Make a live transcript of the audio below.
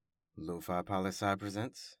Lo-Fi Poli-Sci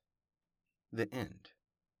presents The End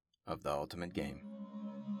of the Ultimate Game.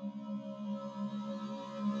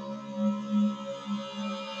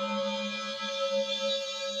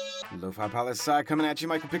 Lo-Fi Poli-Sci coming at you,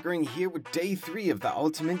 Michael Pickering here with day 3 of the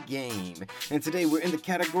Ultimate Game. And today we're in the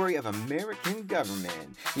category of American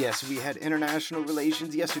government. Yes, we had international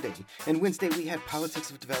relations yesterday, and Wednesday we had politics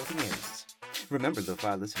of developing areas. Remember,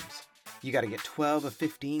 Lo-Fi listeners, you gotta get 12 of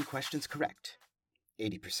 15 questions correct.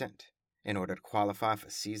 80%. In order to qualify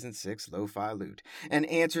for Season 6 Lo-Fi Loot. And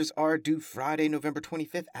answers are due Friday, November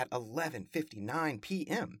 25th at 11:59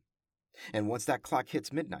 p.m. And once that clock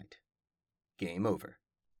hits midnight, game over.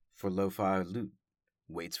 For Lo-Fi Loot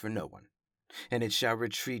waits for no one. And it shall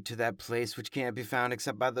retreat to that place which can't be found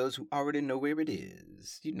except by those who already know where it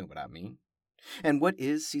is. You know what I mean. And what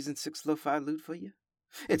is Season 6 Lo-Fi Loot for you?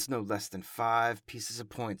 It's no less than 5 pieces of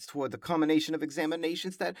points toward the culmination of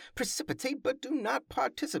examinations that precipitate but do not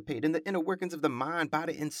participate in the inner workings of the mind,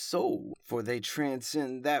 body, and soul, for they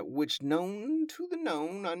transcend that which known to the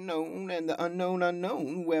known unknown, and the unknown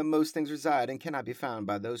unknown, where most things reside and cannot be found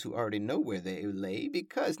by those who already know where they lay,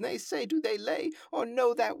 because they say, do they lay, or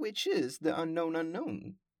know that which is the unknown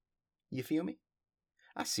unknown? You feel me?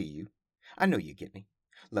 I see you. I know you get me.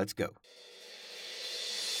 Let's go.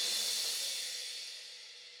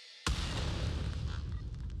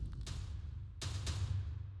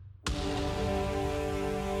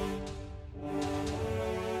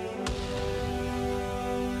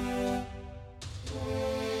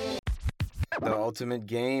 The Ultimate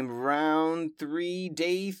Game, Round 3,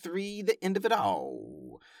 Day 3, the end of it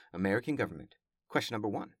all. American government. Question number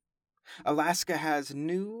 1. Alaska has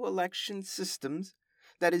new election systems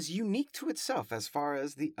that is unique to itself as far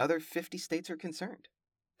as the other 50 states are concerned.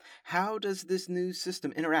 How does this new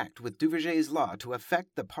system interact with Duverger's law to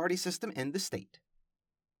affect the party system in the state?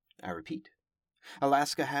 I repeat.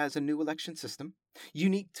 Alaska has a new election system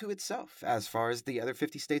unique to itself as far as the other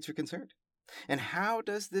 50 states are concerned. And how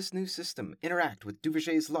does this new system interact with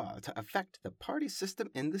Duverger's law to affect the party system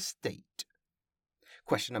in the state?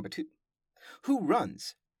 Question number 2. Who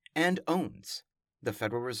runs and owns the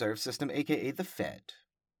Federal Reserve System, aka the Fed?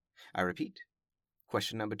 I repeat.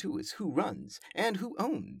 Question number 2 is who runs and who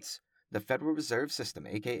owns the Federal Reserve System,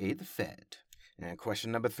 aka the Fed? And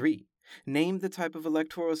question number 3. Name the type of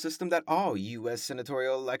electoral system that all U.S.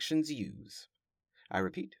 senatorial elections use. I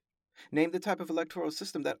repeat. Name the type of electoral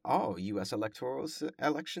system that all U.S. electoral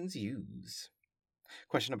elections use.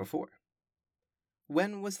 Question number 4.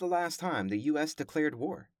 When was the last time the U.S. declared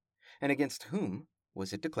war? And against whom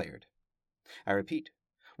was it declared? I repeat.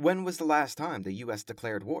 When was the last time the U.S.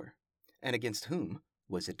 declared war? And against whom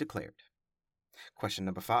was it declared? Question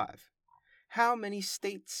number 5. How many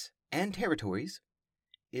states and territories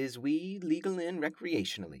is weed legal in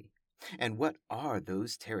recreationally? And what are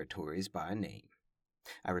those territories by name?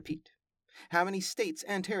 I repeat, how many states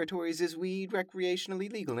and territories is weed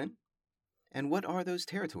recreationally legal in? And what are those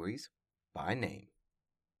territories by name?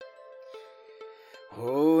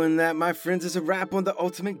 Oh, and that, my friends, is a wrap on the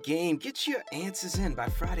Ultimate Game. Get your answers in by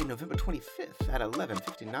Friday, November 25th at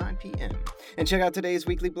 11:59 p.m. And check out today's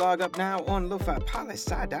weekly blog up now on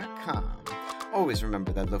LoFiPoliSci.com. Always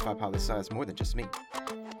remember that Lo-Fi Poli-Sci is more than just me.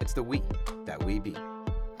 It's the we that we be.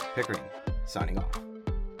 Pickering, signing off.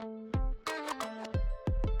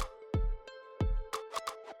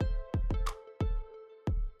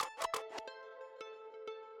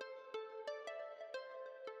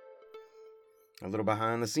 A little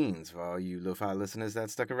behind the scenes for all you Lo-Fi listeners that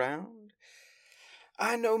stuck around.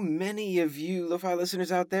 I know many of you Lo-Fi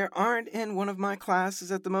listeners out there aren't in one of my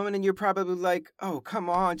classes at the moment, and you're probably like, oh, come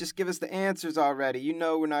on, just give us the answers already. You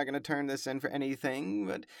know we're not going to turn this in for anything,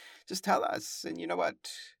 but just tell us. And you know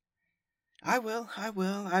what? I will.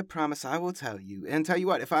 I promise I will tell you. And tell you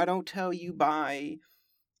what, if I don't tell you by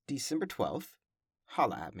December 12th,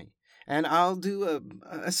 holla at me. And I'll do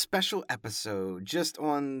a special episode just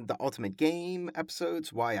on the Ultimate Game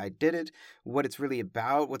episodes, why I did it, what it's really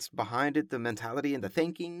about, what's behind it, the mentality and the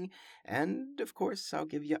thinking. And, of course, I'll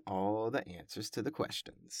give you all the answers to the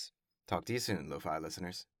questions. Talk to you soon, Lo-Fi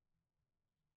listeners.